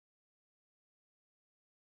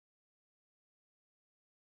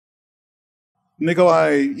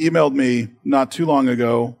Nikolai emailed me not too long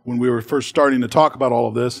ago when we were first starting to talk about all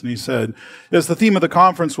of this, and he said, yes, the theme of the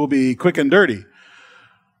conference will be quick and dirty.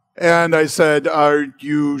 And I said, are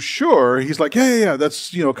you sure? He's like, yeah,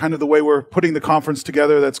 that's, kind of the way we're putting the conference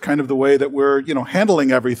together. That's kind of the way that we're,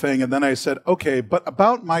 handling everything. And then I said, okay, but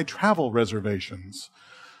about my travel reservations,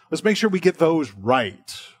 let's make sure we get those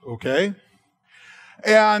right, okay?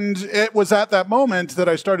 And it was at that moment that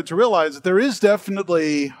I started to realize that there is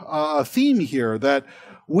definitely a theme here, that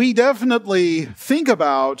we definitely think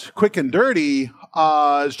about quick and dirty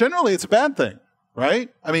as generally it's a bad thing, right?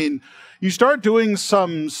 I mean, you start doing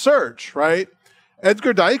some search, right?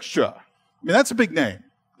 Edgar Dijkstra, that's a big name.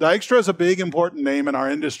 Dijkstra is a big, important name in our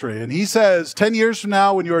industry. And he says, 10 years from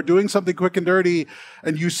now, when you are doing something quick and dirty,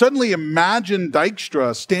 and you suddenly imagine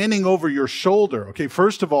Dijkstra standing over your shoulder. Okay,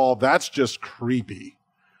 first of all, that's just creepy.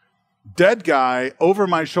 Dead guy over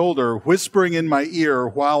my shoulder, whispering in my ear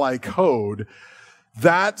while I code.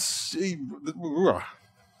 That's...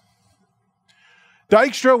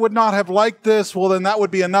 Dijkstra would not have liked this. Well, then that would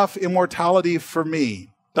be enough immortality for me.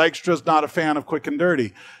 Dijkstra's not a fan of quick and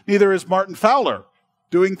dirty. Neither is Martin Fowler.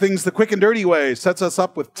 Doing things the quick and dirty way sets us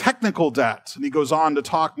up with technical debt. And he goes on to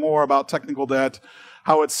talk more about technical debt,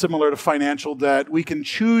 how it's similar to financial debt. We can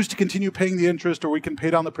choose to continue paying the interest, or we can pay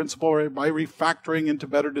down the principal by refactoring into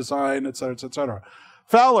better design, et cetera, et cetera.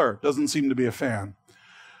 Fowler doesn't seem to be a fan.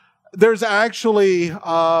 There's actually,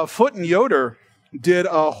 Foote and Yoder did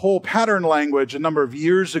a whole pattern language a number of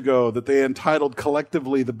years ago that they entitled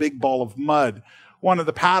collectively The Big Ball of Mud. One of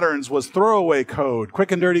the patterns was throwaway code,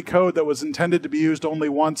 quick and dirty code that was intended to be used only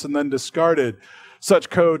once and then discarded.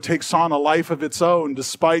 Such code takes on a life of its own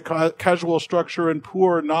despite casual structure and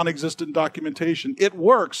poor non-existent documentation. It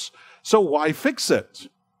works, so why fix it?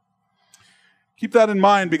 Keep that in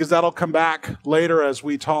mind because that'll come back later as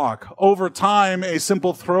we talk. Over time, a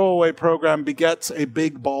simple throwaway program begets a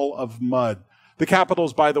big ball of mud. The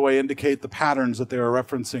capitals, by the way, indicate the patterns that they are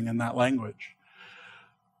referencing in that language.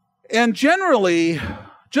 And generally,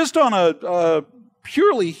 just on a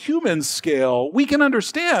purely human scale, we can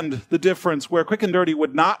understand the difference where quick and dirty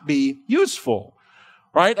would not be useful,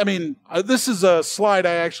 right? This is a slide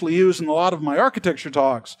I actually use in a lot of my architecture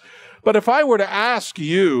talks. But if I were to ask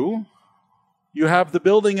you, you have the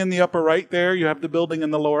building in the upper right there, you have the building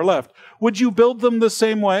in the lower left. Would you build them the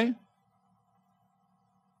same way?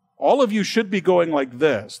 All of you should be going like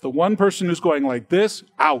this. The one person who's going like this,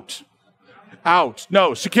 out. Out.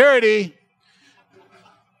 No, security.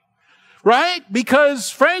 Right?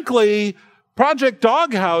 Because, frankly, Project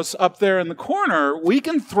Doghouse up there in the corner, we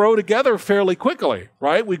can throw together fairly quickly,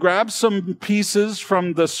 right? We grab some pieces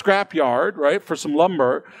from the scrapyard, right, for some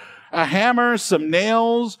lumber, a hammer, some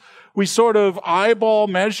nails. We sort of eyeball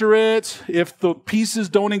measure it. If the pieces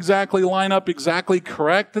don't exactly line up exactly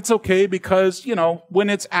correct, that's okay because,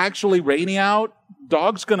 when it's actually rainy out,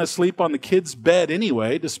 dog's going to sleep on the kid's bed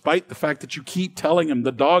anyway, despite the fact that you keep telling him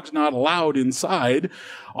the dog's not allowed inside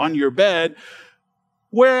on your bed.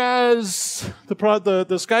 Whereas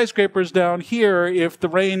the skyscrapers down here, if the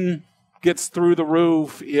rain gets through the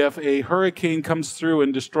roof, if a hurricane comes through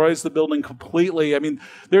and destroys the building completely,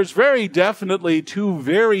 there's very definitely two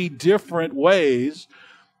very different ways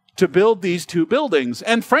to build these two buildings.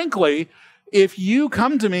 And frankly, if you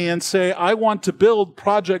come to me and say, I want to build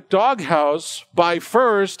Project Doghouse by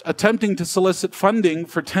first attempting to solicit funding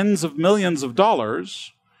for tens of millions of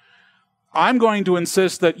dollars, I'm going to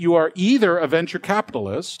insist that you are either a venture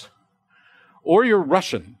capitalist or you're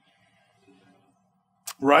Russian.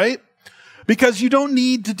 Right? Because you don't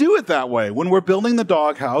need to do it that way. When we're building the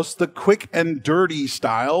doghouse, the quick and dirty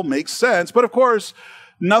style makes sense. But of course,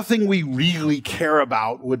 nothing we really care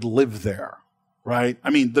about would live there. Right?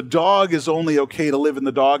 The dog is only okay to live in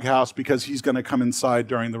the doghouse because he's going to come inside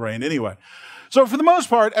during the rain anyway. So for the most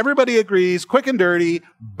part, everybody agrees, quick and dirty,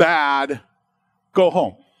 bad, go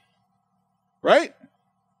home. Right?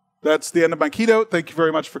 That's the end of my keynote. Thank you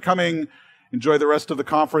very much for coming. Enjoy the rest of the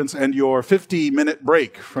conference and your 50-minute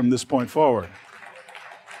break from this point forward.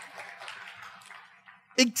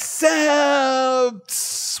 Except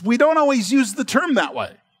we don't always use the term that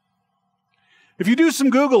way. If you do some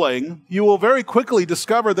Googling, you will very quickly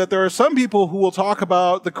discover that there are some people who will talk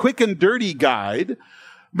about the quick and dirty guide,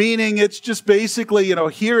 meaning it's just basically,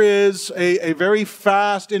 here is a very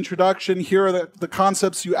fast introduction. Here are the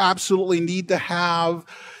concepts you absolutely need to have.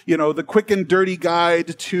 The quick and dirty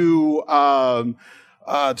guide to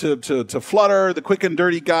Flutter, the quick and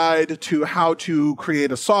dirty guide to how to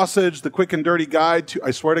create a sausage, the quick and dirty guide to, I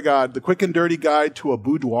swear to God, the quick and dirty guide to a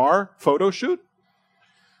boudoir photo shoot.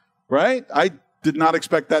 Right? I did not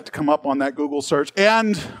expect that to come up on that Google search.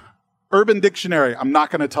 And Urban Dictionary, I'm not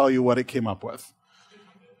going to tell you what it came up with,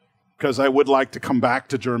 because I would like to come back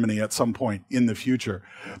to Germany at some point in the future.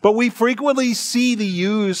 But we frequently see the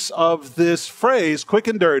use of this phrase, quick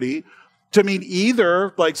and dirty, to mean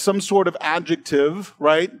either like some sort of adjective,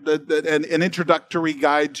 right? An introductory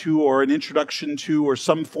guide to, or an introduction to, or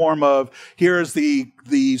some form of, here's the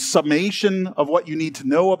summation of what you need to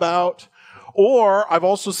know about. Or I've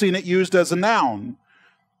also seen it used as a noun.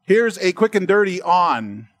 Here's a quick and dirty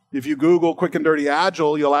on. If you Google quick and dirty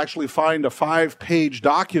Agile, you'll actually find a 5-page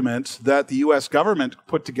document that the US government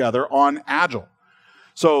put together on Agile.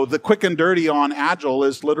 So the quick and dirty on Agile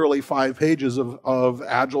is literally 5 pages of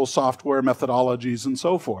Agile software methodologies and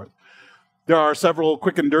so forth. There are several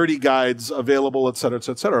quick and dirty guides available, et cetera, et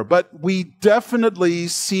cetera, et cetera. But we definitely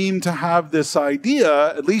seem to have this idea,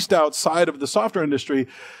 at least outside of the software industry,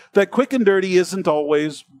 that quick and dirty isn't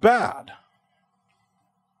always bad.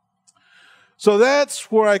 So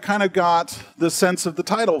that's where I kind of got the sense of the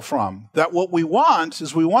title from, that what we want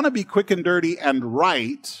is we want to be quick and dirty and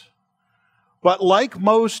right, but like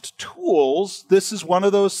most tools, this is one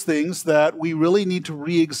of those things that we really need to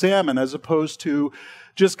re-examine as opposed to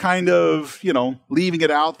just kind of, leaving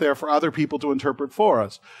it out there for other people to interpret for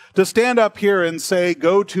us. To stand up here and say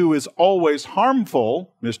go-to is always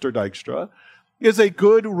harmful, Mr. Dijkstra, is a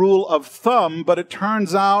good rule of thumb, but it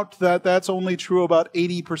turns out that that's only true about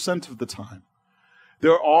 80% of the time.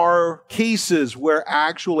 There are cases where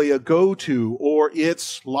actually a go-to or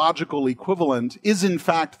its logical equivalent is in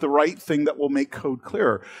fact the right thing that will make code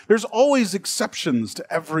clearer. There's always exceptions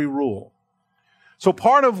to every rule. So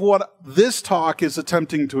part of what this talk is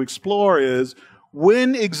attempting to explore is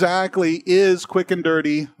when exactly is quick and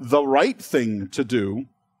dirty the right thing to do?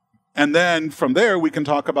 And then from there we can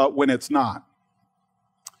talk about when it's not.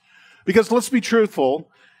 Because let's be truthful,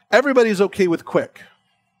 everybody's okay with quick,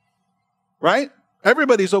 right?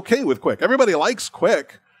 Everybody's okay with quick. Everybody likes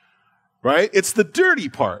quick, right? It's the dirty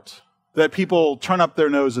part that people turn up their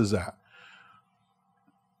noses at.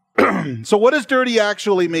 So what does dirty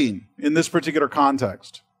actually mean in this particular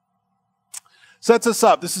context? Sets us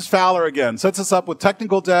up, this is Fowler again, sets us up with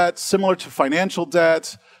technical debt, similar to financial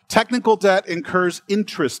debt. Technical debt incurs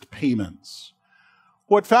interest payments.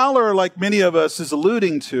 What Fowler, like many of us, is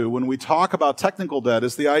alluding to when we talk about technical debt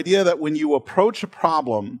is the idea that when you approach a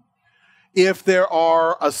problem, if there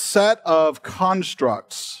are a set of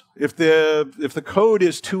constructs, if the code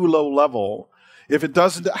is too low level, if it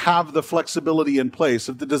doesn't have the flexibility in place,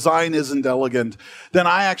 if the design isn't elegant, then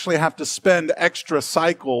I actually have to spend extra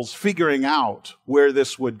cycles figuring out where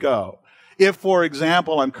this would go. If, for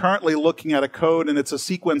example, I'm currently looking at a code and it's a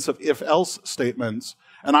sequence of if-else statements,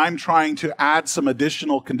 and I'm trying to add some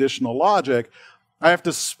additional conditional logic, I have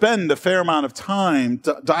to spend a fair amount of time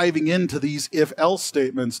diving into these if-else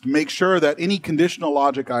statements to make sure that any conditional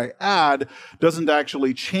logic I add doesn't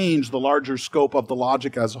actually change the larger scope of the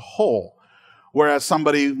logic as a whole. Whereas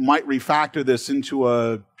somebody might refactor this into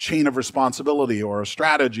a chain of responsibility or a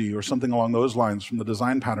strategy or something along those lines from the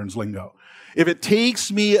design patterns lingo. If it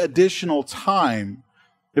takes me additional time,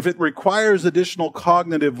 if it requires additional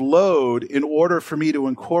cognitive load in order for me to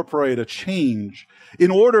incorporate a change,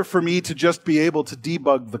 in order for me to just be able to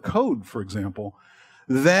debug the code, for example,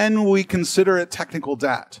 then we consider it technical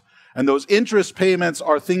debt. And those interest payments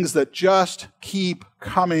are things that just keep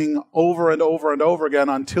coming over and over and over again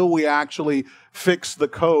until we actually fix the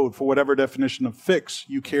code for whatever definition of fix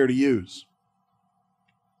you care to use.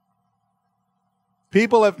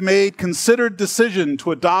 People have made considered decision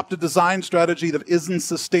to adopt a design strategy that isn't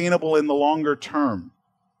sustainable in the longer term.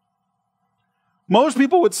 Most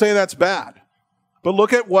people would say that's bad, but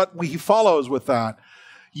look at what he follows with that.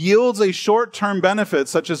 Yields a short-term benefit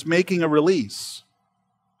such as making a release.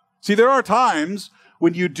 See, there are times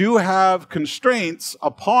when you do have constraints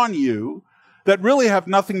upon you that really have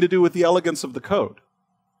nothing to do with the elegance of the code.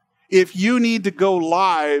 If you need to go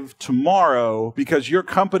live tomorrow because your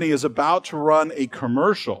company is about to run a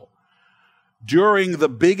commercial during the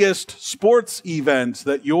biggest sports event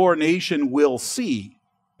that your nation will see,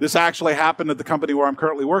 this actually happened at the company where I'm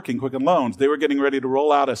currently working, Quicken Loans. They were getting ready to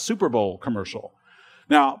roll out a Super Bowl commercial.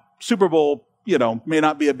 Now, Super Bowl, may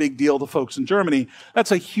not be a big deal to folks in Germany.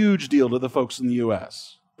 That's a huge deal to the folks in the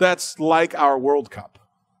US. That's like our World Cup,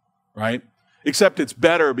 right? Except it's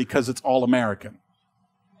better because it's all American,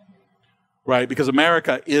 right? Because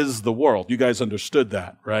America is the world. You guys understood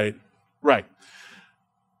that, right? Right.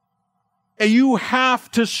 And you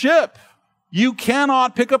have to ship. You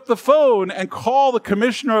cannot pick up the phone and call the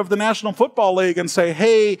commissioner of the National Football League and say,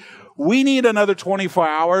 hey, we need another 24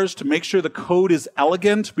 hours to make sure the code is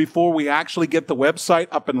elegant before we actually get the website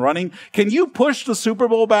up and running. Can you push the Super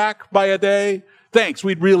Bowl back by a day? Thanks,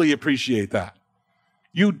 we'd really appreciate that.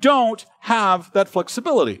 You don't have that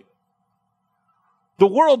flexibility. The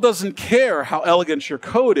world doesn't care how elegant your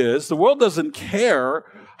code is. The world doesn't care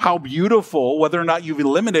how beautiful, whether or not you've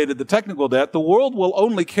eliminated the technical debt. The world will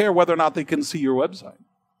only care whether or not they can see your website.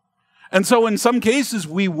 And so in some cases,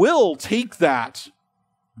 we will take that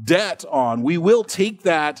debt on, we will take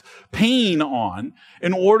that pain on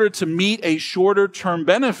in order to meet a shorter term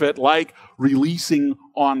benefit like releasing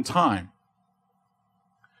on time.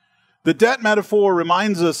 The debt metaphor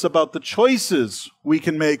reminds us about the choices we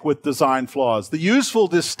can make with design flaws. The useful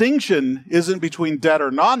distinction isn't between debt or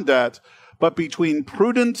non-debt, but between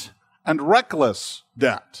prudent and reckless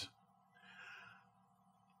debt.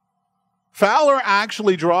 Fowler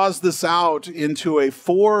actually draws this out into a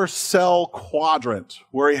 4-cell quadrant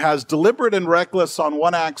where he has deliberate and reckless on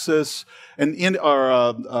one axis and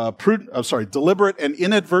deliberate and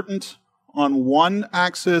inadvertent on one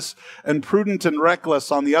axis and prudent and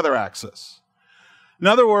reckless on the other axis. In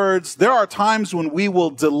other words, there are times when we will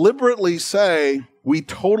deliberately say we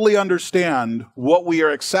totally understand what we are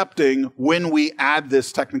accepting when we add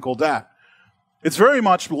this technical debt. It's very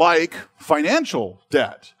much like financial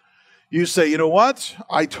debt. You say, you know what?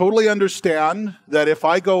 I totally understand that if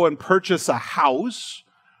I go and purchase a house,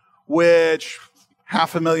 which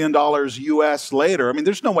 $500,000 US later, I mean,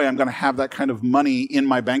 there's no way I'm going to have that kind of money in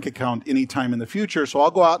my bank account anytime in the future. So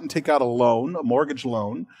I'll go out and take out a loan, a mortgage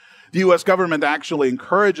loan. The US government actually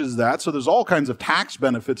encourages that. So there's all kinds of tax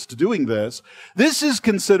benefits to doing this. This is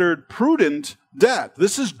considered prudent debt.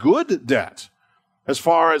 This is good debt, as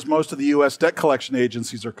far as most of the U.S. debt collection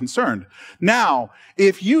agencies are concerned. Now,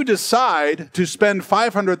 if you decide to spend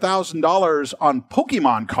 $500,000 on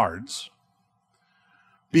Pokemon cards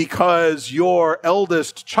because your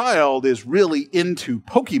eldest child is really into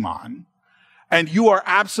Pokemon, and you are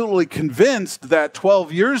absolutely convinced that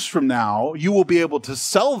 12 years from now, you will be able to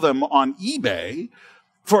sell them on eBay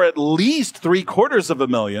for at least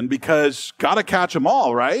 $750,000 because gotta catch them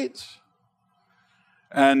all, right?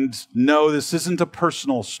 And no, this isn't a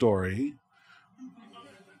personal story.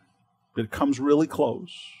 It comes really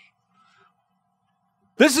close.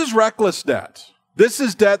 This is reckless debt. This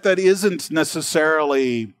is debt that isn't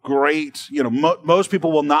necessarily great. You know, most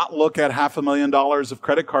people will not look at $500,000 of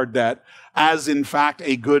credit card debt as, in fact,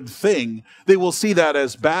 a good thing. They will see that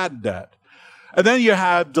as bad debt. And then you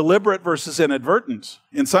have deliberate versus inadvertent.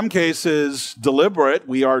 In some cases, deliberate,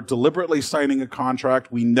 we are deliberately signing a contract.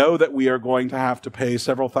 We know that we are going to have to pay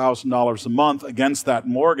several $1,000s a month against that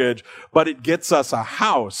mortgage, but it gets us a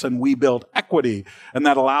house and we build equity. And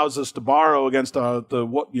that allows us to borrow against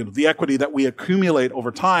the equity that we accumulate over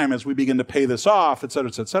time as we begin to pay this off, et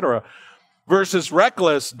cetera, et cetera. Versus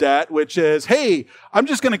reckless debt, which is, hey, I'm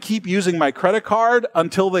just going to keep using my credit card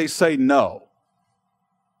until they say no.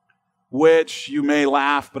 Which you may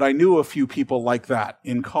laugh, but I knew a few people like that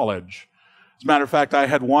in college. As a matter of fact, I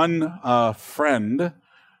had one friend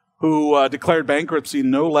who declared bankruptcy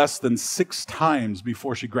no less than 6 times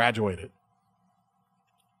before she graduated.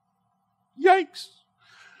 Yikes.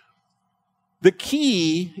 The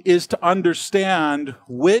key is to understand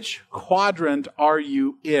which quadrant are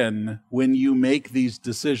you in when you make these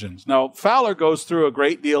decisions. Now, Fowler goes through a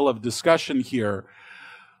great deal of discussion here.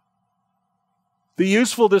 The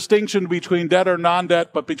useful distinction between debt or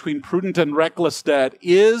non-debt, but between prudent and reckless debt,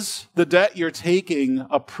 is the debt you're taking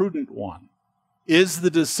a prudent one? Is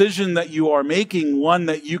the decision that you are making one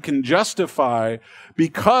that you can justify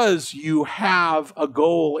because you have a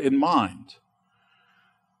goal in mind?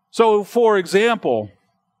 So, for example,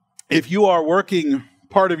 if you are working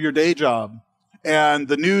part of your day job and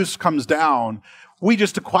the news comes down, we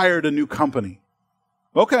just acquired a new company.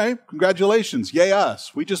 Okay, congratulations. Yay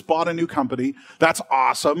us. We just bought a new company. That's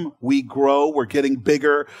awesome. We grow. We're getting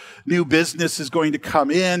bigger. New business is going to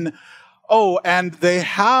come in. Oh, and they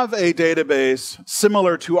have a database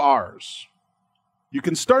similar to ours. You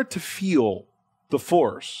can start to feel the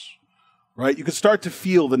force, right? You can start to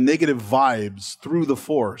feel the negative vibes through the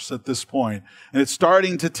force at this point. And it's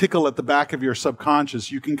starting to tickle at the back of your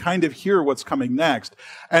subconscious. You can kind of hear what's coming next.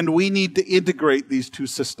 And we need to integrate these two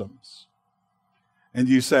systems. And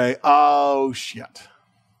you say, oh, shit.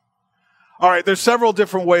 All right, there's several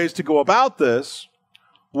different ways to go about this.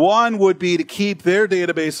 One would be to keep their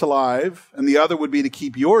database alive, and the other would be to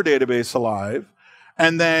keep your database alive.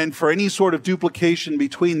 And then for any sort of duplication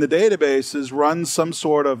between the databases, run some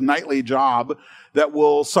sort of nightly job that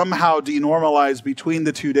will somehow denormalize between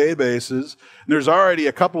the two databases. And there's already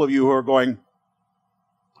a couple of you who are going,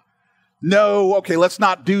 no, okay, let's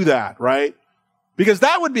not do that, right? Because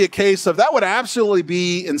that would be a case of, that would absolutely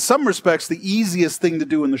be, in some respects, the easiest thing to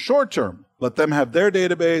do in the short term. Let them have their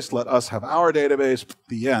database. Let us have our database.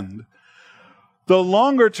 The end. The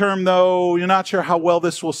longer term, though, you're not sure how well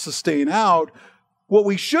this will sustain out. What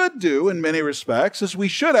we should do, in many respects, is we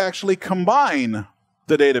should actually combine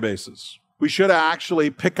the databases. We should actually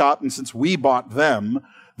pick up, and since we bought them,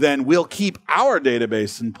 then we'll keep our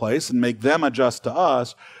database in place and make them adjust to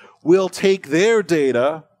us. We'll take their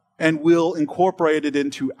data and we'll incorporate it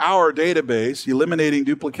into our database, eliminating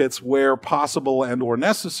duplicates where possible and or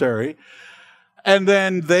necessary. And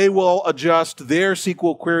then they will adjust their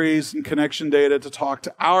SQL queries and connection data to talk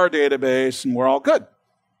to our database, and we're all good.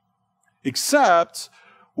 Except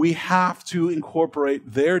we have to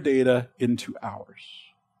incorporate their data into ours.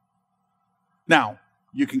 Now,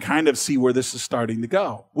 you can kind of see where this is starting to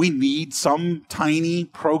go. We need some tiny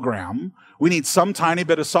program. We need some tiny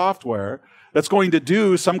bit of software that's going to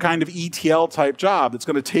do some kind of ETL type job. That's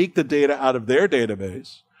going to take the data out of their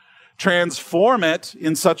database, transform it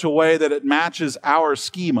in such a way that it matches our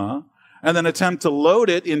schema, and then attempt to load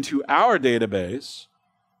it into our database,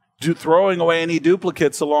 throwing away any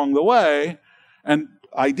duplicates along the way. And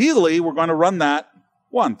ideally, we're going to run that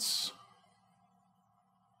once.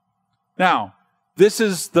 Now, this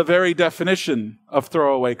is the very definition of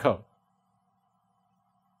throwaway code.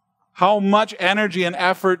 How much energy and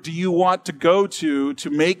effort do you want to go to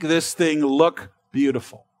make this thing look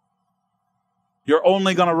beautiful? You're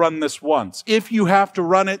only going to run this once. If you have to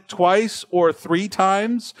run it twice or 3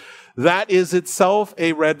 times, that is itself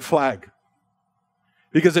a red flag.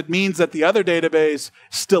 Because it means that the other database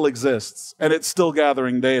still exists and it's still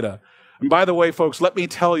gathering data. And by the way, folks, let me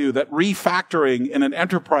tell you that refactoring in an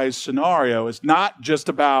enterprise scenario is not just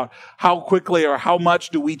about how quickly or how much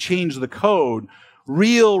do we change the code.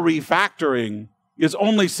 Real refactoring is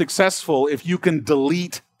only successful if you can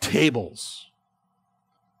delete tables.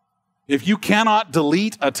 If you cannot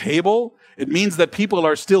delete a table, it means that people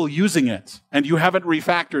are still using it and you haven't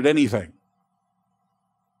refactored anything.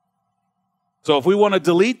 So if we want to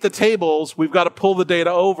delete the tables, we've got to pull the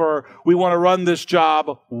data over. We want to run this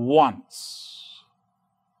job once.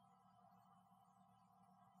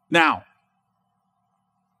 Now,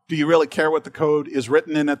 do you really care what the code is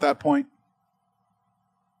written in at that point?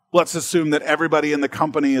 Let's assume that everybody in the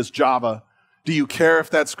company is Java. Do you care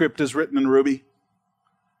if that script is written in Ruby?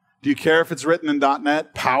 Do you care if it's written in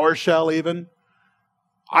 .NET, PowerShell even?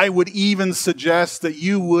 I would even suggest that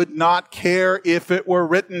you would not care if it were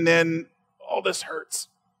written in, oh, this hurts,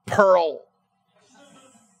 Perl.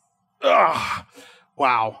 Ugh.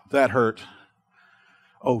 Wow, that hurt.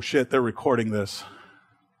 Oh shit, they're recording this.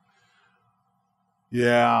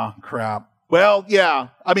 Yeah, crap. Well, yeah,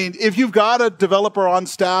 I mean, if you've got a developer on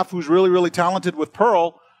staff who's really, really talented with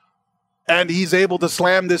Perl, and he's able to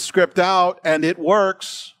slam this script out and it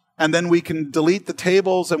works, and then we can delete the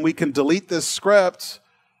tables and we can delete this script,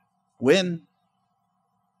 win.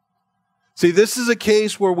 See, this is a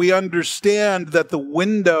case where we understand that the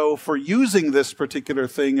window for using this particular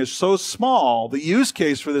thing is so small, the use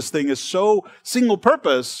case for this thing is so single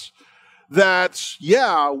purpose, that,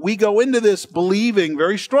 yeah, we go into this believing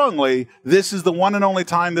very strongly this is the one and only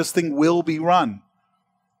time this thing will be run.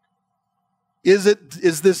 Is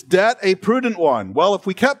this debt a prudent one? Well, if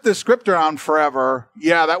we kept this script around forever,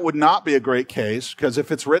 yeah, that would not be a great case, because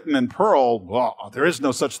if it's written in Perl, well, there is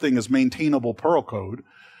no such thing as maintainable Perl code.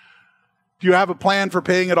 Do you have a plan for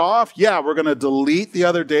paying it off? Yeah, we're going to delete the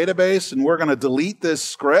other database, and we're going to delete this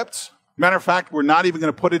script. Matter of fact, we're not even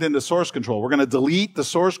going to put it into source control. We're going to delete the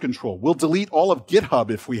source control. We'll delete all of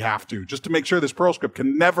GitHub if we have to, just to make sure this Perl script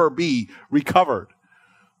can never be recovered.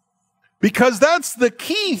 Because that's the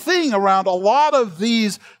key thing around a lot of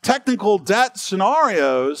these technical debt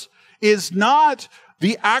scenarios is not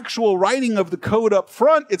the actual writing of the code up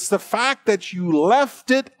front. It's the fact that you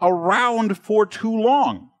left it around for too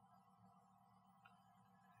long.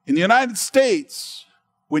 In the United States,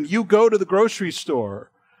 when you go to the grocery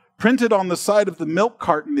store, printed on the side of the milk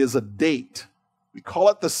carton is a date. We call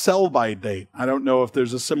it the sell-by date. I don't know if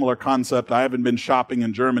there's a similar concept. I haven't been shopping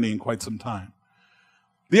in Germany in quite some time.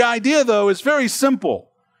 The idea, though, is very simple.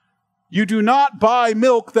 You do not buy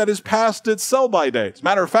milk that is past its sell-by date. As a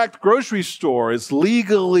matter of fact, grocery store is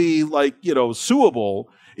legally, suable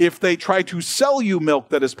if they try to sell you milk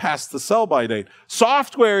that is past the sell-by date.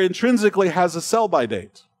 Software intrinsically has a sell-by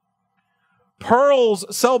date. Perl's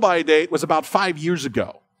sell-by date was about 5 years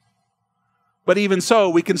ago. But even so,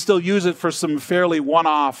 we can still use it for some fairly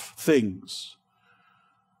one-off things.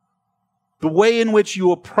 The way in which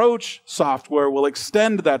you approach software will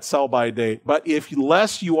extend that sell-by date, but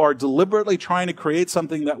unless you are deliberately trying to create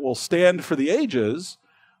something that will stand for the ages,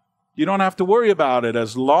 you don't have to worry about it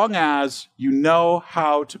as long as you know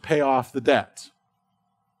how to pay off the debt.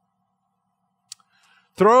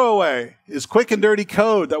 Throwaway is quick and dirty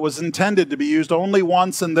code that was intended to be used only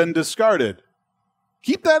once and then discarded.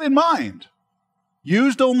 Keep that in mind.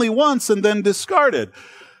 Used only once and then discarded.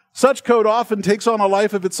 Such code often takes on a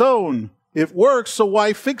life of its own. It works, so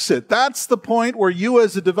why fix it? That's the point where you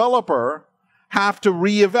as a developer have to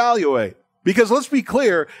reevaluate. Because let's be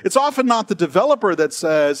clear, it's often not the developer that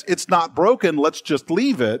says, it's not broken, let's just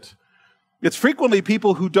leave it. It's frequently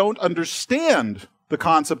people who don't understand the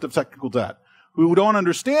concept of technical debt, who don't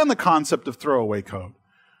understand the concept of throwaway code.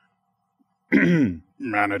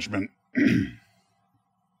 Management.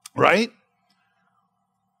 Right?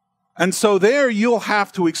 And so there you'll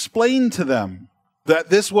have to explain to them that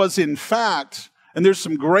this was in fact, and there's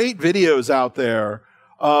some great videos out there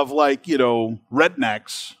of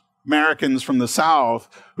rednecks, Americans from the South,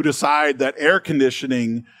 who decide that air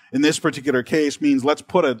conditioning in this particular case means let's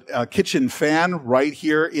put a kitchen fan right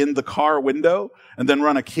here in the car window and then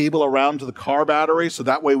run a cable around to the car battery so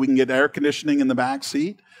that way we can get air conditioning in the back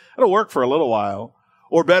seat. It'll work for a little while.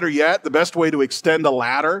 Or better yet, the best way to extend a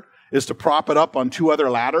ladder is to prop it up on 2 other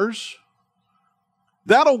ladders.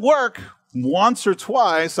 That'll work once or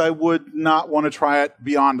twice. I would not want to try it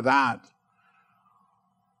beyond that.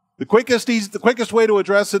 The quickest way to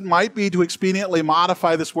address it might be to expediently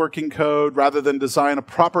modify this working code rather than design a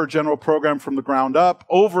proper general program from the ground up.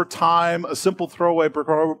 Over time, a simple throwaway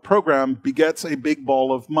program begets a big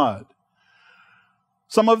ball of mud.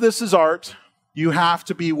 Some of this is art. You have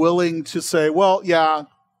to be willing to say, well, yeah,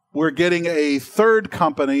 we're getting a third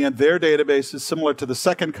company and their database is similar to the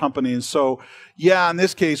second company. And so, yeah, in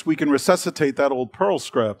this case, we can resuscitate that old Perl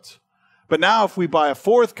script. But now if we buy a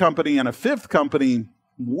fourth company and a fifth company,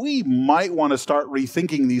 we might want to start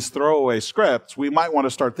rethinking these throwaway scripts. We might want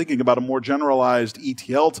to start thinking about a more generalized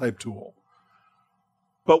ETL type tool.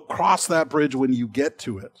 But cross that bridge when you get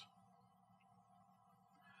to it.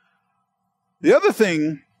 The other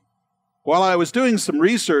thing, while I was doing some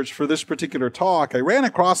research for this particular talk, I ran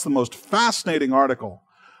across the most fascinating article.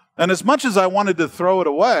 And as much as I wanted to throw it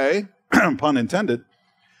away, pun intended,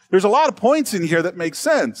 there's a lot of points in here that make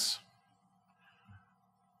sense.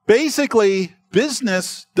 Basically,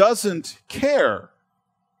 business doesn't care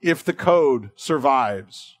if the code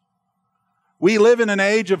survives. We live in an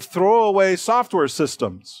age of throwaway software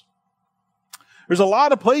systems. There's a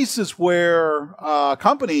lot of places where a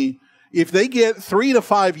company, if they get 3 to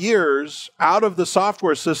 5 years out of the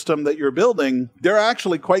software system that you're building, they're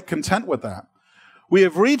actually quite content with that. We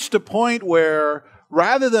have reached a point where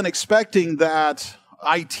rather than expecting that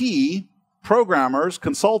IT, programmers,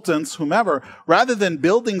 consultants, whomever, rather than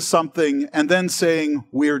building something and then saying,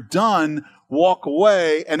 we're done, walk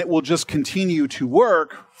away, and it will just continue to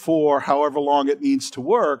work for however long it needs to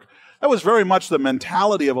work, that was very much the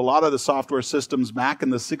mentality of a lot of the software systems back in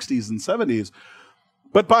the 60s and 70s.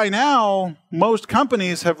 But by now, most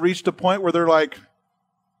companies have reached a point where they're like,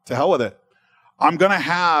 to hell with it. I'm going to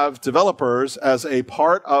have developers as a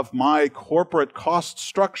part of my corporate cost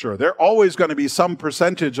structure. They're always going to be some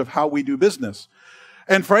percentage of how we do business.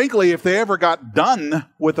 And frankly, if they ever got done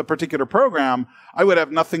with a particular program, I would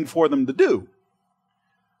have nothing for them to do.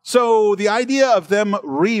 So the idea of them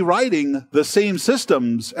rewriting the same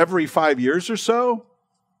systems every 5 years or so,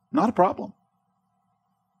 not a problem.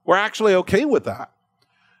 We're actually okay with that.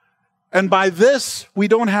 And by this, we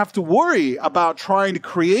don't have to worry about trying to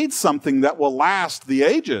create something that will last the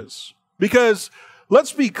ages. Because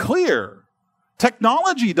let's be clear,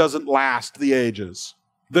 technology doesn't last the ages.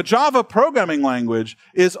 The Java programming language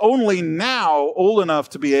is only now old enough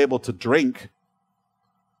to be able to drink.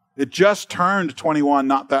 It just turned 21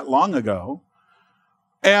 not that long ago.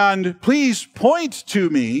 And please point to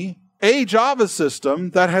me a Java system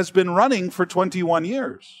that has been running for 21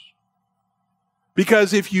 years.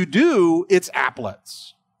 Because if you do, it's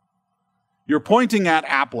applets. You're pointing at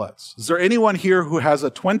applets. Is there anyone here who has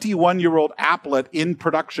a 21-year-old applet in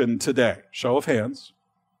production today? Show of hands.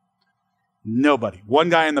 Nobody. One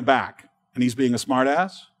guy in the back. And he's being a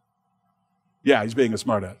smartass? Yeah, he's being a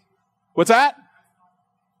smartass. What's that?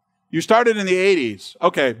 You started in the 80s.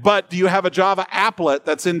 Okay, but do you have a Java applet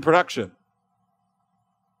that's in production?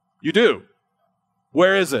 You do.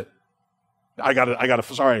 Where is it?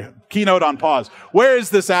 Sorry, Keynote on pause. Where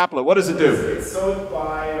is this applet? What does it do? It's sold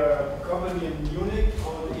by a company in Munich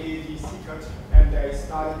called AADC, and they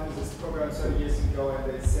started with this program 30 years ago,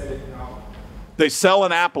 and they sell it now. They sell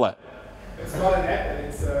an applet. It's not an applet,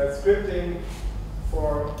 it's scripting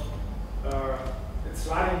for, it's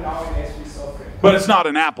running now in HP software. But it's not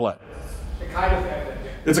an applet. A kind of applet,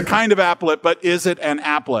 yeah. It's a kind of applet, but is it an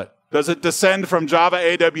applet? Does it descend from Java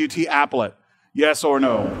AWT applet? Yes or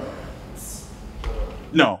no?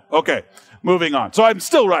 No. Okay. Moving on. So I'm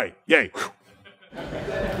still right. Yay.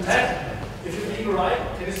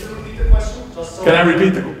 Can you still repeat the question? Can I repeat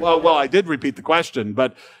the well, I did repeat the question,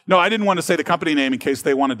 but no, I didn't want to say the company name in case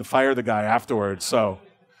they wanted to fire the guy afterwards. So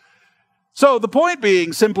the point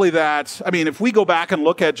being simply that, I mean, if we go back and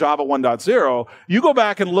look at Java 1.0, you go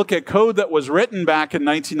back and look at code that was written back in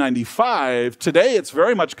 1995, today it's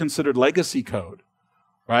very much considered legacy code,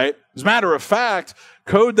 right? As a matter of fact,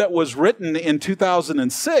 code that was written in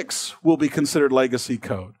 2006 will be considered legacy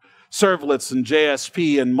code. Servlets and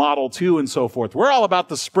JSP and Model 2 and so forth. We're all about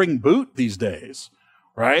the Spring Boot these days,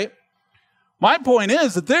 right? My point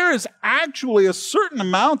is that there is actually a certain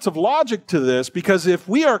amount of logic to this, because if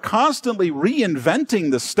we are constantly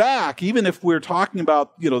reinventing the stack, even if we're talking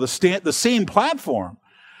about, the same platform,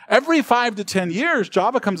 every 5 to 10 years,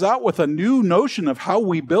 Java comes out with a new notion of how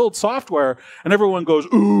we build software, and everyone goes,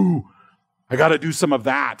 ooh, I got to do some of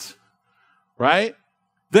that, right?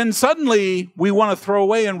 Then suddenly we want to throw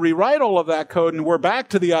away and rewrite all of that code, and we're back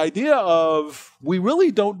to the idea of we really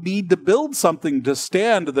don't need to build something to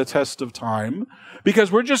stand the test of time, because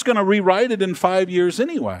we're just going to rewrite it in 5 years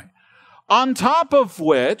anyway. On top of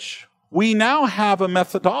which, we now have a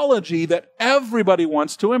methodology that everybody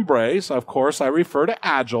wants to embrace. Of course, I refer to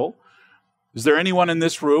Agile. Is there anyone in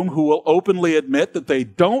this room who will openly admit that they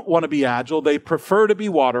don't want to be Agile, they prefer to be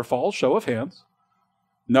waterfall? Show of hands.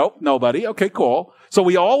 Nope, nobody. Okay, cool. So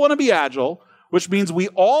we all want to be Agile, which means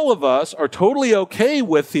all of us are totally okay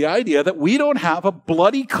with the idea that we don't have a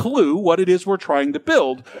bloody clue what it is we're trying to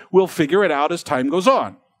build. We'll figure it out as time goes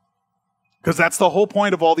on. Because that's the whole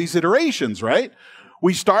point of all these iterations, right?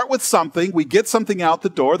 We start with something, we get something out the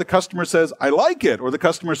door, the customer says, I like it, or the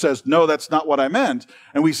customer says, no, that's not what I meant.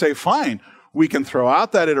 And we say, fine, we can throw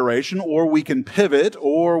out that iteration, or we can pivot,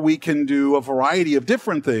 or we can do a variety of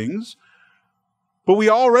different things. But we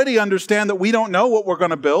already understand that we don't know what we're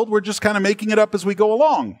going to build. We're just kind of making it up as we go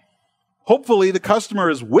along. Hopefully, the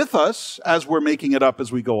customer is with us as we're making it up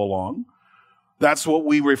as we go along. That's what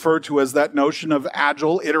we refer to as that notion of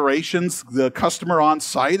agile iterations, the customer on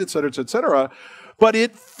site, et cetera, et cetera. But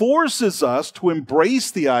it forces us to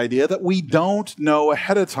embrace the idea that we don't know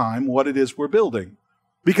ahead of time what it is we're building.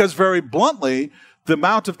 Because very bluntly, the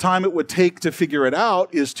amount of time it would take to figure it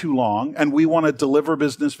out is too long, and we want to deliver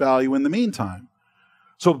business value in the meantime.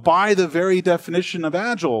 So by the very definition of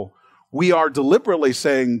Agile, we are deliberately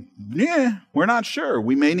saying, yeah, we're not sure.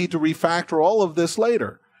 We may need to refactor all of this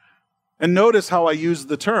later. And notice how I use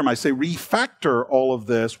the term. I say refactor all of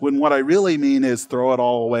this when what I really mean is throw it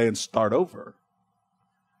all away and start over.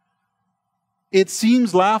 It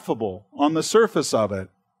seems laughable on the surface of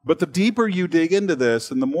it, but the deeper you dig into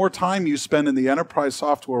this and the more time you spend in the enterprise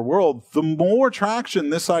software world, the more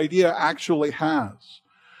traction this idea actually has.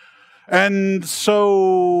 And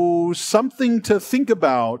so something to think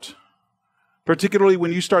about, particularly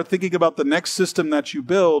when you start thinking about the next system that you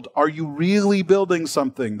build, are you really building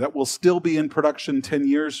something that will still be in production 10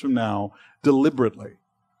 years from now deliberately?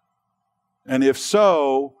 And if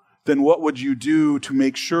so, then what would you do to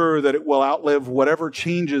make sure that it will outlive whatever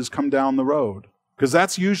changes come down the road? Because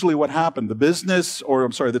that's usually what happened.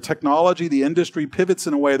 The technology, the industry pivots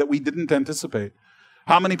in a way that we didn't anticipate.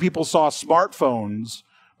 How many people saw smartphones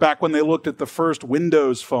back when they looked at the first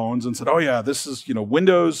Windows phones and said, oh yeah, this is,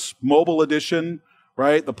 Windows Mobile Edition,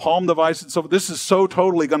 right? The Palm device. And so this is so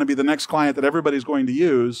totally going to be the next client that everybody's going to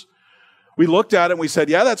use. We looked at it and we said,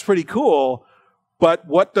 yeah, that's pretty cool. But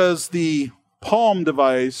what does the Palm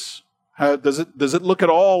device have? Does it look at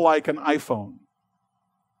all like an iPhone?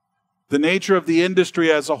 The nature of the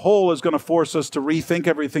industry as a whole is going to force us to rethink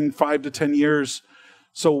everything 5 to 10 years.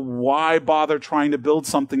 So why bother trying to build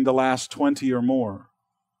something to last 20 or more?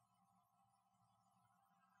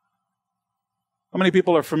 How many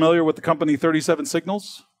people are familiar with the company 37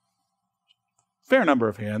 Signals? Fair number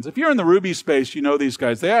of hands. If you're in the Ruby space, you know these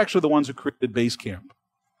guys. They're actually the ones who created Basecamp.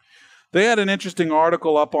 They had an interesting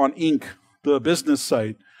article up on Inc., the business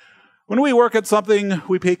site. When we work at something,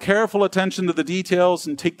 we pay careful attention to the details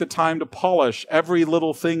and take the time to polish every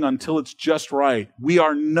little thing until it's just right. We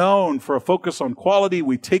are known for a focus on quality.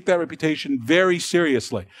 We take that reputation very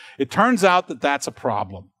seriously. It turns out that that's a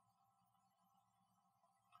problem.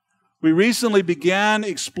 We recently began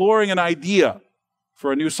exploring an idea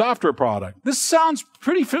for a new software product. This sounds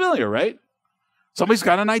pretty familiar, right? Somebody's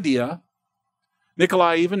got an idea.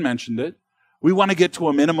 Nikolai even mentioned it. We want to get to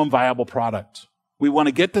a minimum viable product. We want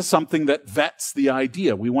to get to something that vets the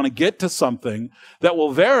idea. We want to get to something that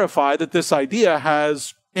will verify that this idea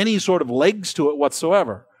has any sort of legs to it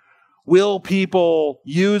whatsoever. Will people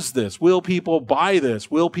use this? Will people buy this?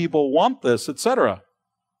 Will people want this, etc.?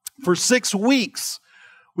 For 6 weeks,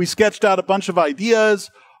 we sketched out a bunch of ideas.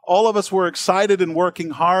 All of us were excited and working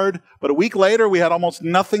hard, but a week later, we had almost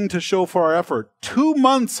nothing to show for our effort. 2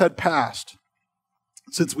 months had passed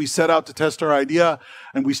since we set out to test our idea,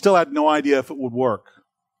 and we still had no idea if it would work.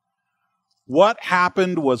 What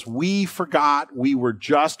happened was we forgot we were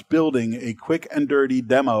just building a quick and dirty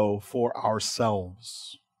demo for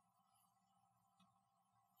ourselves.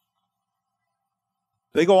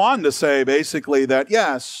 They go on to say basically that,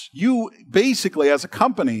 yes, you basically as a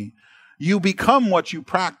company, you become what you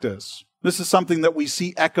practice. This is something that we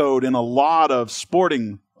see echoed in a lot of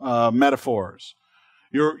sporting metaphors.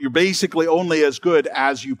 You're basically only as good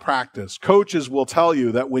as you practice. Coaches will tell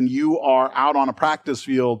you that when you are out on a practice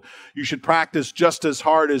field, you should practice just as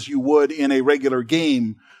hard as you would in a regular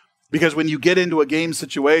game. Because when you get into a game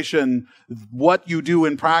situation, what you do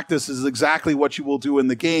in practice is exactly what you will do in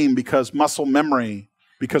the game because muscle memory,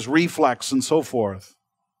 because reflex and so forth.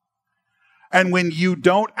 And when you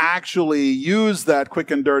don't actually use that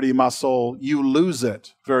quick and dirty muscle, you lose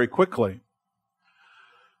it very quickly.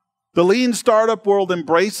 The lean startup world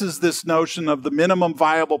embraces this notion of the minimum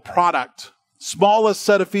viable product, smallest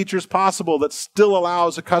set of features possible that still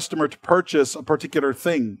allows a customer to purchase a particular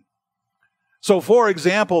thing. So, for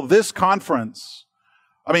example, this conference,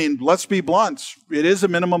 I mean, let's be blunt, it is a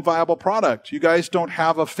minimum viable product. You guys don't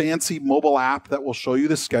have a fancy mobile app that will show you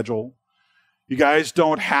the schedule. You guys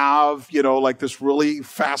don't have, like this really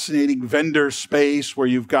fascinating vendor space where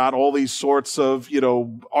you've got all these sorts of,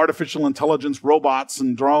 artificial intelligence robots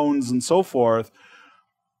and drones and so forth.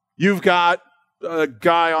 You've got a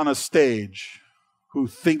guy on a stage who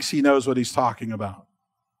thinks he knows what he's talking about.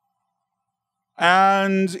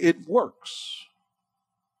 And it works.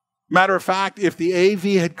 Matter of fact, if the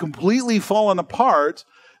AV had completely fallen apart,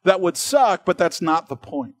 that would suck, but that's not the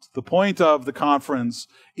point. The point of the conference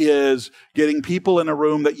is getting people in a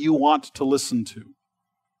room that you want to listen to.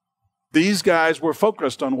 These guys were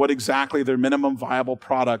focused on what exactly their minimum viable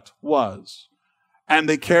product was. And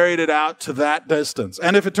they carried it out to that distance.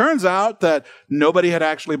 And if it turns out that nobody had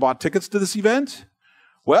actually bought tickets to this event,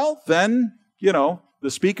 well, then, the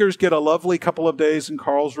speakers get a lovely couple of days in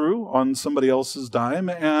Karlsruhe on somebody else's dime,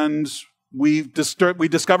 and we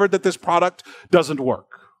discovered that this product doesn't work.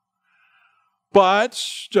 But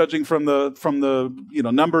judging from the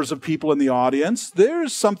numbers of people in the audience,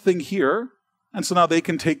 there's something here. And so now they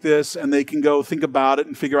can take this and they can go think about it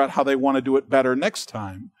and figure out how they want to do it better next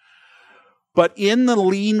time. But in the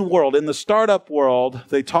lean world, in the startup world,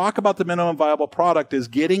 they talk about the minimum viable product as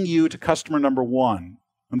getting you to customer number 1,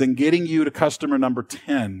 and then getting you to customer number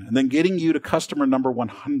 10, and then getting you to customer number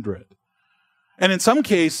 100. And in some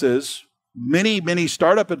cases, many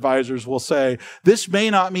startup advisors will say, this may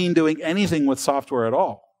not mean doing anything with software at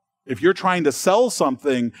all. If you're trying to sell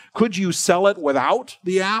something, could you sell it without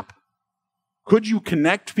the app? Could you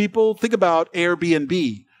connect people? Think about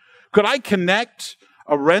Airbnb. Could I connect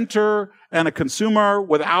a renter and a consumer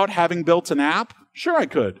without having built an app? Sure, I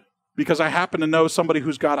could. Because I happen to know somebody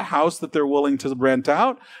who's got a house that they're willing to rent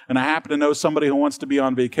out, and I happen to know somebody who wants to be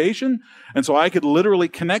on vacation, and so I could literally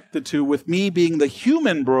connect the two with me being the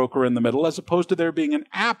human broker in the middle as opposed to there being an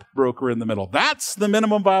app broker in the middle. That's the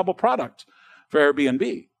minimum viable product for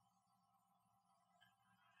Airbnb.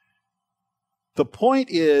 The point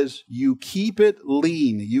is you keep it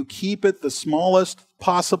lean. You keep it the smallest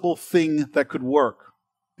possible thing that could work.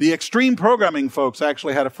 The extreme programming folks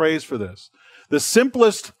actually had a phrase for this. The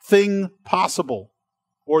simplest thing possible,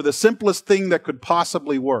 or the simplest thing that could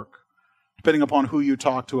possibly work, depending upon who you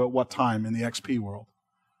talk to at what time in the XP world.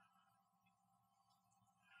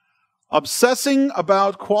 Obsessing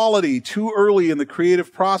about quality too early in the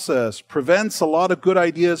creative process prevents a lot of good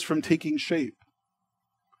ideas from taking shape.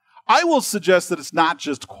 I will suggest that it's not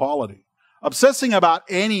just quality. Obsessing about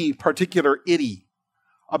any particular itty,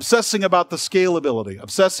 obsessing about the scalability,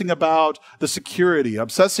 obsessing about the security,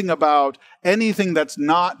 obsessing about anything that's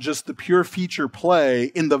not just the pure feature play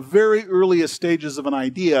in the very earliest stages of an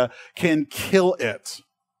idea can kill it.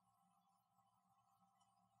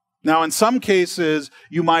 Now, in some cases,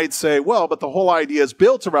 you might say, well, but the whole idea is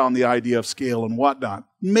built around the idea of scale and whatnot.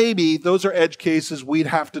 Maybe those are edge cases. We'd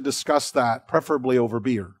have to discuss that, preferably over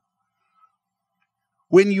beer.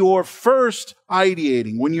 When you're first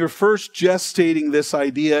ideating, when you're first gestating this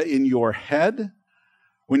idea in your head,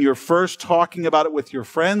 when you're first talking about it with your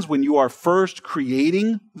friends, when you are first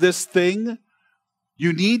creating this thing,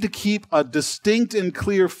 you need to keep a distinct and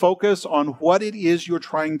clear focus on what it is you're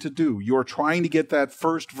trying to do. You're trying to get that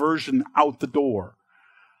first version out the door.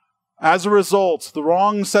 As a result, the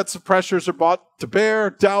wrong sets of pressures are brought to bear,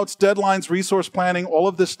 doubts, deadlines, resource planning, all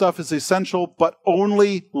of this stuff is essential, but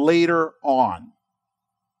only later on.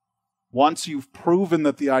 Once you've proven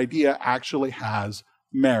that the idea actually has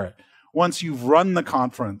merit. Once you've run the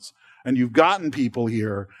conference and you've gotten people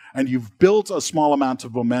here and you've built a small amount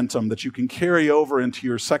of momentum that you can carry over into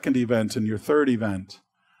your second event and your third event,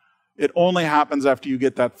 it only happens after you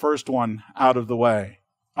get that first one out of the way.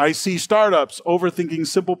 I see startups overthinking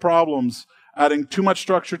simple problems, adding too much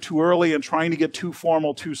structure too early and trying to get too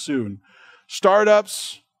formal too soon.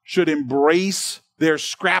 Startups should embrace their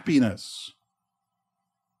scrappiness.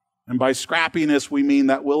 And by scrappiness, we mean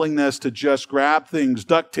that willingness to just grab things,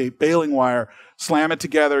 duct tape, baling wire, slam it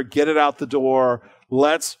together, get it out the door.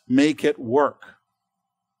 Let's make it work.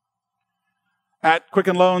 At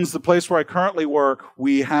Quicken Loans, the place where I currently work,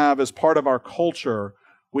 we have, as part of our culture,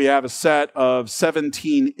 we have a set of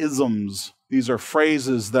 17 isms. These are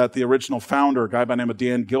phrases that the original founder, a guy by the name of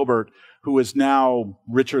Dan Gilbert, who is now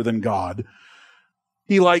richer than God,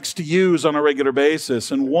 he likes to use on a regular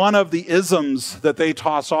basis. And one of the isms that they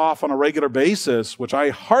toss off on a regular basis, which I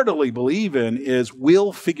heartily believe in, is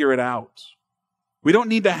we'll figure it out. We don't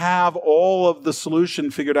need to have all of the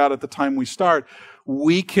solution figured out at the time we start.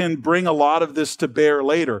 We can bring a lot of this to bear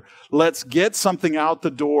later. Let's get something out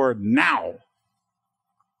the door now.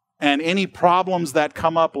 And any problems that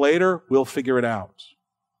come up later, we'll figure it out.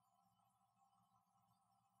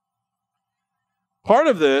 Part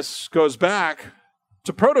of this goes back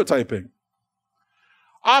to prototyping.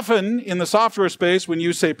 Often in the software space, when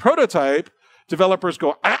you say prototype, developers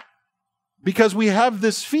go, because we have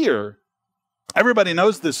this fear. Everybody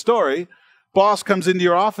knows this story. Boss comes into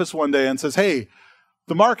your office one day and says, hey,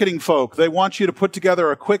 the marketing folk, they want you to put together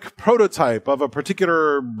a quick prototype of a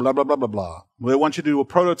particular blah, blah, blah, blah, blah. They want you to do a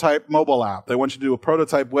prototype mobile app. They want you to do a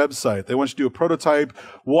prototype website. They want you to do a prototype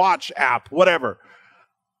watch app, whatever.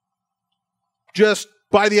 Just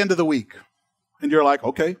by the end of the week. And you're like,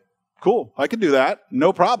 okay, cool, I can do that.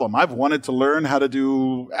 No problem. I've wanted to learn how to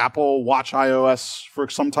do Apple Watch iOS for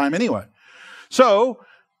some time anyway. So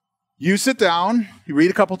you sit down, you read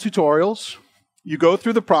a couple tutorials, you go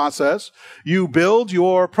through the process, you build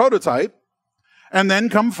your prototype, and then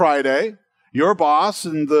come Friday, your boss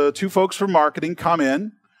and the two folks from marketing come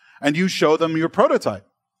in, and you show them your prototype.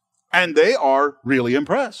 And they are really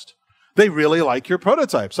impressed. They really like your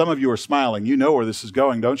prototype. Some of you are smiling. You know where this is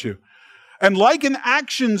going, don't you? And like an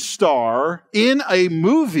action star in a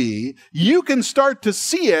movie, you can start to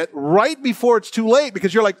see it right before it's too late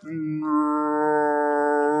because you're like,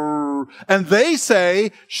 and they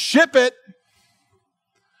say, ship it.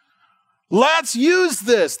 Let's use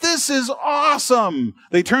this. This is awesome.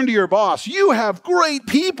 They turn to your boss. You have great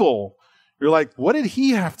people. You're like, what did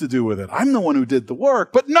he have to do with it? I'm the one who did the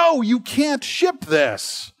work. But no, you can't ship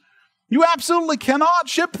this. You absolutely cannot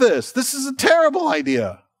ship this. This is a terrible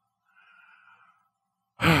idea.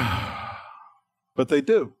 But they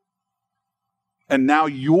do. And now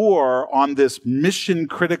you're on this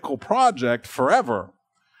mission-critical project forever.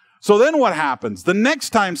 So then what happens? The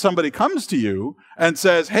next time somebody comes to you and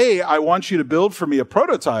says, hey, I want you to build for me a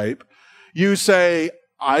prototype, you say,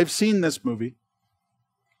 I've seen this movie.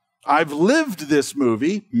 I've lived this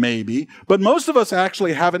movie, maybe, but most of us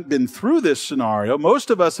actually haven't been through this scenario.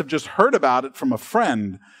 Most of us have just heard about it from a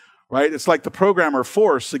friend, right? It's like the programmer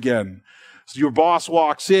force again. So your boss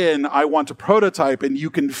walks in, I want a prototype, and you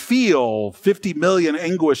can feel 50 million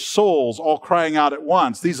anguished souls all crying out at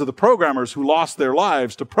once. These are the programmers who lost their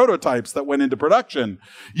lives to prototypes that went into production.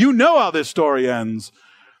 You know how this story ends.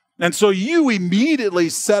 And so you immediately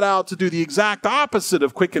set out to do the exact opposite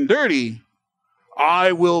of quick and dirty.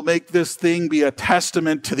 I will make this thing be a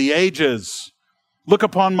testament to the ages. Look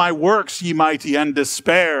upon my works, ye mighty, and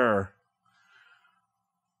despair.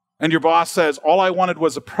 And your boss says, all I wanted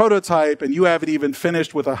was a prototype, and you haven't even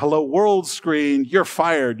finished with a hello world screen. You're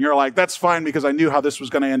fired. And you're like, that's fine because I knew how this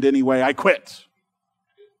was going to end anyway. I quit.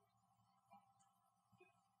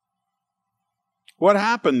 What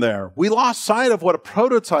happened there? We lost sight of what a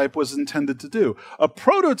prototype was intended to do. A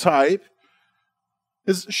prototype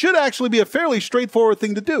should actually be a fairly straightforward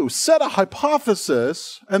thing to do. Set a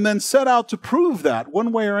hypothesis and then set out to prove that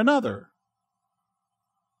one way or another.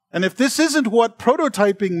 And if this isn't what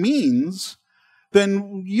prototyping means,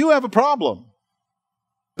 then you have a problem.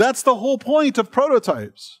 That's the whole point of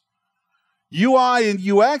prototypes. UI and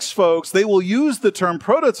UX folks, they will use the term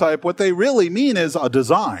prototype. What they really mean is a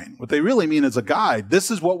design. What they really mean is a guide.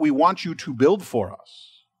 This is what we want you to build for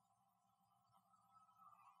us.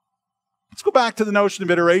 Let's go back to the notion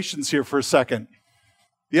of iterations here for a second.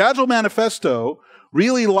 The Agile Manifesto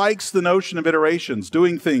really likes the notion of iterations,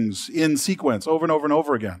 doing things in sequence over and over and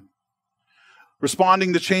over again.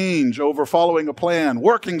 Responding to change over following a plan,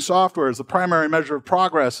 working software as the primary measure of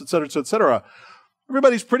progress, et cetera, et cetera, et cetera.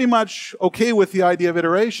 Everybody's pretty much okay with the idea of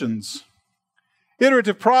iterations.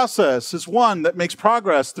 Iterative process is one that makes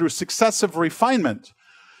progress through successive refinement.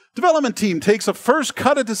 Development team takes a first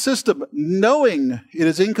cut at the system knowing it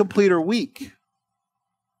is incomplete or weak.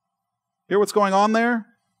 Hear what's going on there?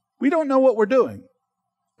 We don't know what we're doing,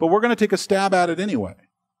 but we're going to take a stab at it anyway.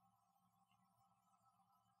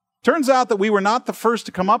 Turns out that we were not the first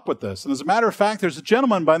to come up with this. And as a matter of fact, there's a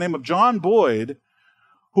gentleman by the name of John Boyd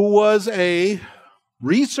who was a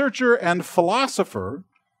researcher and philosopher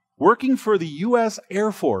working for the U.S.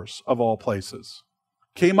 Air Force, of all places.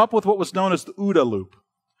 Came up with what was known as the OODA loop.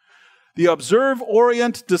 The observe,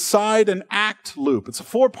 orient, decide, and act loop. It's a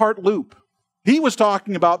 4-part loop. He was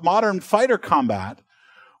talking about modern fighter combat,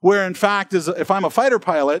 where in fact, if I'm a fighter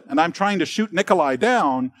pilot and I'm trying to shoot Nikolai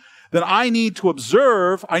down, then I need to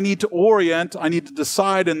observe, I need to orient, I need to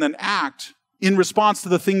decide, and then act in response to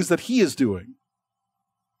the things that he is doing.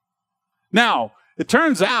 Now, it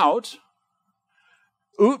turns out,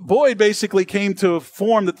 Boyd basically came to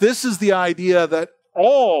form that this is the idea that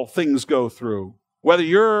all things go through, whether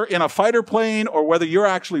you're in a fighter plane or whether you're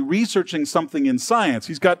actually researching something in science.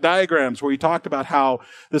 He's got diagrams where he talked about how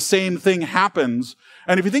the same thing happens.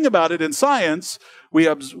 And if you think about it in science, we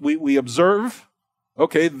observe,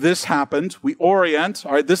 okay, this happened. We orient,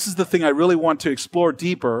 all right, this is the thing I really want to explore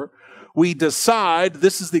deeper. We decide,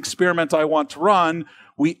 this is the experiment I want to run.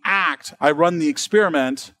 We act, I run the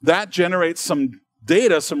experiment. That generates some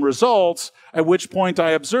data, some results, at which point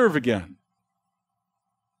I observe again.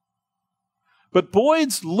 But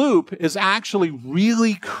Boyd's loop is actually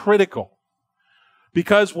really critical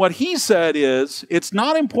because what he said is it's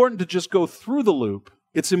not important to just go through the loop.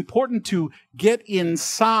 It's important to get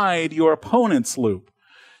inside your opponent's loop.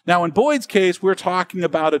 Now, in Boyd's case, we're talking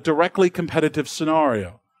about a directly competitive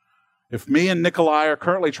scenario. If me and Nikolai are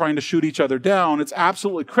currently trying to shoot each other down, it's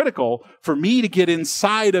absolutely critical for me to get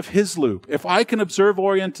inside of his loop. If I can observe,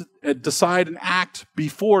 orient, decide, and act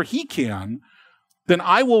before he can, then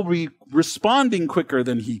I will be responding quicker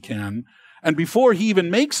than he can. And before he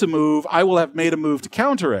even makes a move, I will have made a move to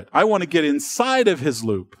counter it. I want to get inside of his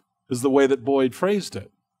loop, is the way that Boyd phrased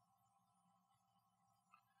it.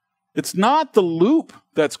 It's not the loop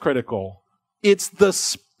that's critical. It's the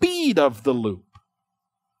speed of the loop.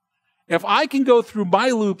 If I can go through my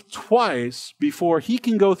loop twice before he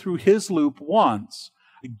can go through his loop once,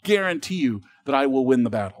 I guarantee you that I will win the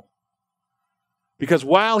battle. Because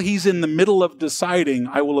while he's in the middle of deciding,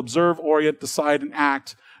 I will observe, orient, decide, and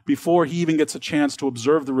act before he even gets a chance to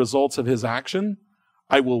observe the results of his action,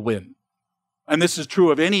 I will win. And this is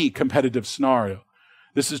true of any competitive scenario.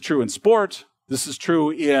 This is true in sport. This is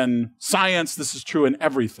true in science. This is true in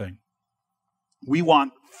everything. We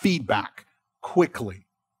want feedback quickly,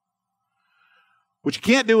 which you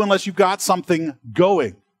can't do unless you've got something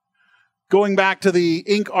going. Going back to the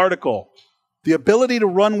Inc. article, the ability to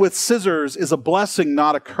run with scissors is a blessing,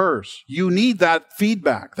 not a curse. You need that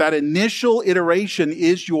feedback. That initial iteration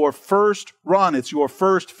is your first run. It's your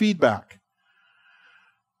first feedback.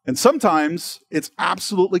 And sometimes it's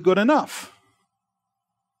absolutely good enough.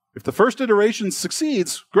 If the first iteration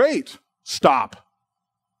succeeds, great. Stop.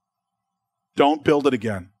 Don't build it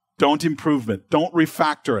again. Don't improve it. Don't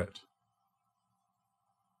refactor it.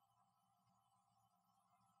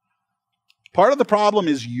 Part of the problem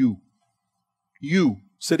is you. You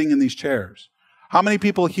sitting in these chairs. How many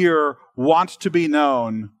people here want to be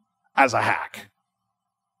known as a hack?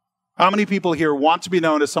 How many people here want to be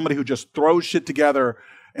known as somebody who just throws shit together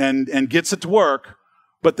and gets it to work,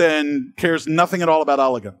 but then cares nothing at all about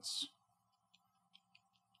elegance?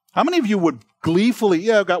 How many of you would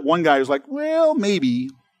gleefully, I've got one guy who's like, well, maybe.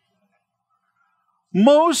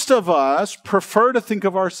 Most of us prefer to think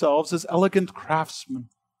of ourselves as elegant craftsmen.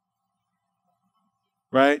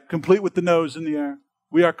 Right? Complete with the nose in the air.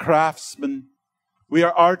 We are craftsmen. We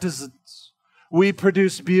are artisans. We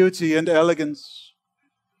produce beauty and elegance.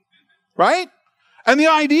 Right? And the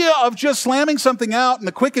idea of just slamming something out in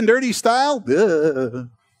the quick and dirty style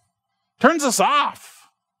turns us off.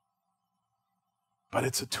 But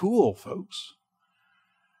it's a tool, folks.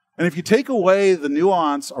 And if you take away the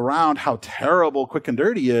nuance around how terrible quick and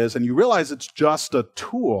dirty is, and you realize it's just a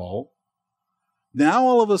tool, now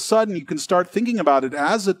all of a sudden you can start thinking about it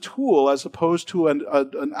as a tool as opposed to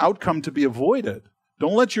an outcome to be avoided.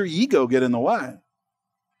 Don't let your ego get in the way.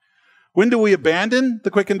 When do we abandon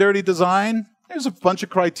the quick and dirty design? There's a bunch of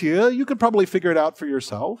criteria. You could probably figure it out for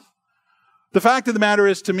yourself. The fact of the matter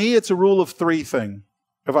is, to me, it's a rule of 3 thing.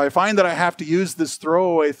 If I find that I have to use this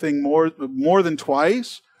throwaway thing more than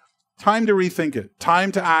twice, time to rethink it.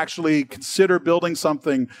 Time to actually consider building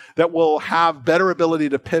something that will have better ability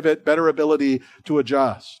to pivot, better ability to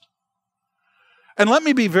adjust. And let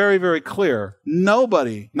me be very, very clear.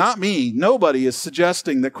 Nobody, not me, nobody is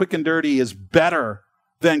suggesting that quick and dirty is better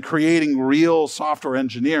than creating real software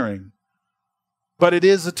engineering. But it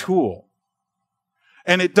is a tool.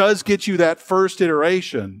 And it does get you that first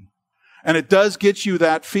iteration. And it does get you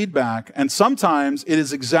that feedback. And sometimes it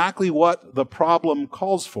is exactly what the problem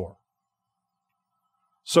calls for.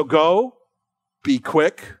 So go, be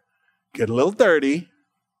quick, get a little dirty,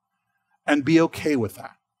 and be okay with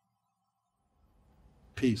that.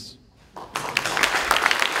 Peace.